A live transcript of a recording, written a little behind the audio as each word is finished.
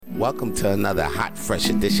welcome to another hot, fresh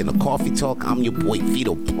edition of Coffee Talk. I'm your boy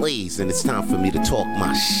Vito Plays, and it's time for me to talk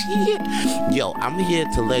my shit. Yo, I'm here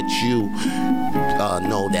to let you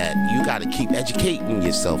know that you gotta keep educating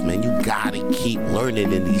yourself, man. You gotta keep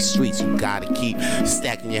learning in these streets. You gotta keep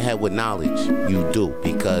stacking your head with knowledge. You do,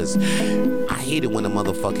 because I hate it when a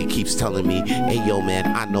motherfucker keeps telling me, hey, yo, man,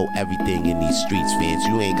 I know everything in these streets, fans.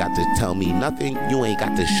 You ain't got to tell me nothing. You ain't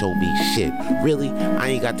got to show me shit. Really? I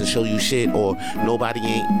ain't got to show you shit, or nobody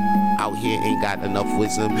out here ain't got enough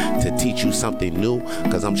wisdom to teach you something new,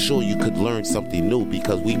 because I'm sure you could learn something new,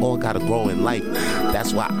 because we all gotta grow in life.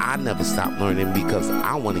 That's why I never stop learning, because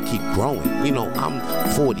I want to keep growing. You know, I'm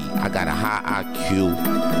 40. I got a high IQ.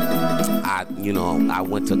 I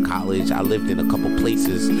went to college. I lived in a couple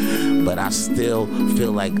places, but I still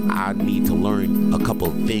feel like I need to learn a couple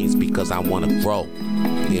of things because I want to grow.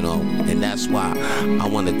 And that's why I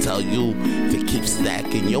want to tell you to keep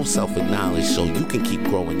stacking yourself with knowledge so you can keep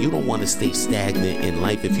growing. You don't want to stay stagnant in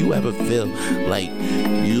life. If you ever feel like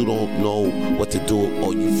you don't know what to do,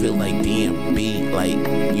 or you feel like, damn,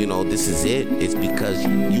 this is it, it's because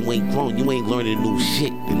you ain't grown. You ain't learning new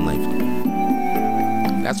shit in life.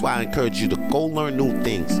 That's why I encourage you to go learn new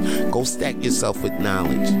things. Go stack yourself with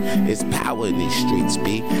knowledge. There's power in these streets,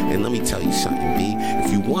 B. And let me tell you something, B.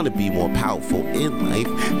 If you want to be more powerful in life,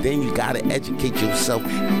 then you got to educate yourself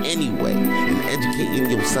anyway. And educating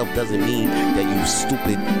yourself doesn't mean that you're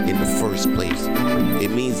stupid in the first place.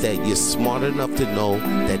 It means that you're smart enough to know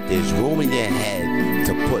that there's room in your head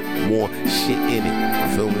to put more shit in it.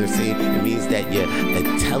 You feel what I'm saying? It means that you're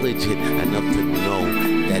intelligent enough to know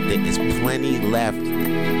that there is plenty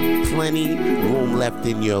room left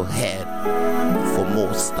in your head for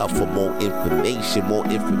more stuff, for more information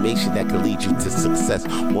that can lead you to success,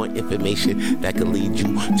 more information that can lead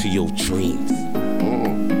you to your dreams.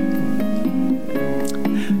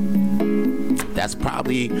 That's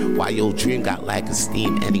probably why your dream got lack of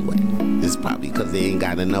steam anyway. It's probably because they ain't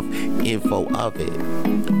got enough info of it.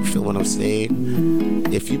 You feel what I'm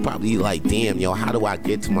saying? If you probably like, damn, yo, how do I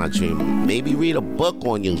get to my dream? Maybe read a book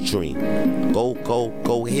on your dream.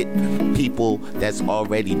 Go hit people that's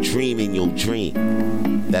already dreaming your dream,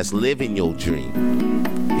 that's living your dream.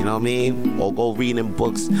 You know what I mean? Or go reading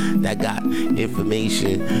books that got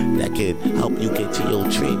information that can help you get to your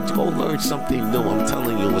dreams. Go learn something new. I'm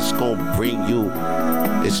telling you, it's gonna bring you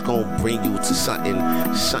to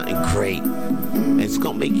something great. And it's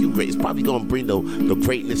gonna make you great. It's probably gonna bring the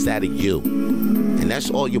greatness out of you. And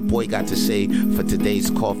that's all your boy got to say for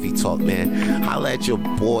today's Coffee Talk, man. Holla at your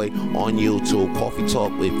boy on YouTube, Coffee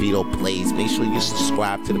Talk with Vito Plays. Make sure you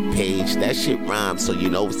subscribe to the page. That shit rhymes, so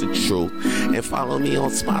you know it's the truth. And follow me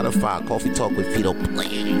on Spotify, Coffee Talk with Vito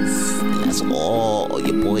Plays. And that's all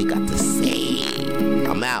your boy got to say.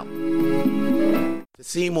 I'm out. To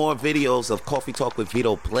see more videos of Coffee Talk with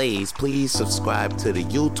Vito Plays, please subscribe to the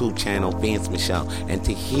YouTube channel Vance Michelle. And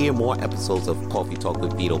to hear more episodes of Coffee Talk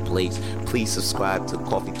with Vito Plays, please subscribe to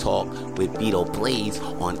Coffee Talk with Vito Plays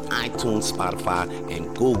on iTunes, Spotify, and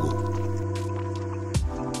Google.